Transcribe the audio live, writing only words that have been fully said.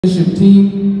leadership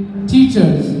team,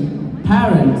 teachers,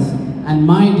 parents, and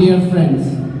my dear friends.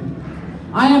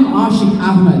 I am Ashiq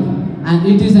Ahamed, and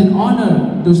it is an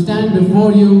honor to stand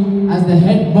before you as the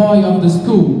head boy of the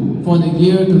school for the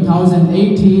year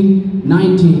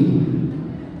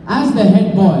 2018-19. As the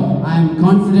head boy, I am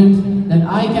confident that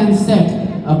I can set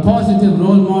a positive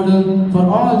role model for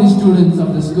all the students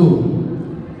of the school.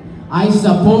 I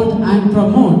support and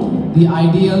promote the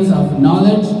ideals of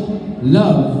knowledge,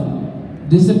 love,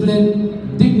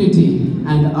 discipline, dignity,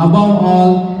 and above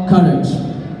all, courage.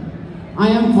 I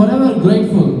am forever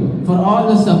grateful for all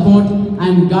the support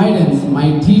and guidance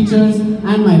my teachers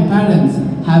and my parents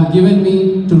have given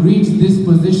me to reach this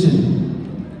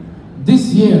position.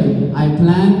 This year, I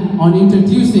plan on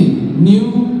introducing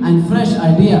new and fresh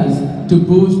ideas to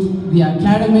boost the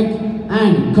academic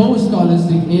and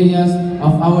co-scholastic areas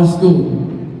of our school.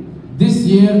 This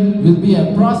year will be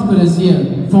a prosperous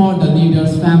year for the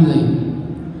Leaders family.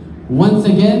 Once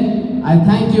again, I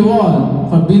thank you all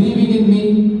for believing in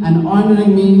me and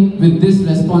honoring me with this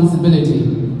responsibility.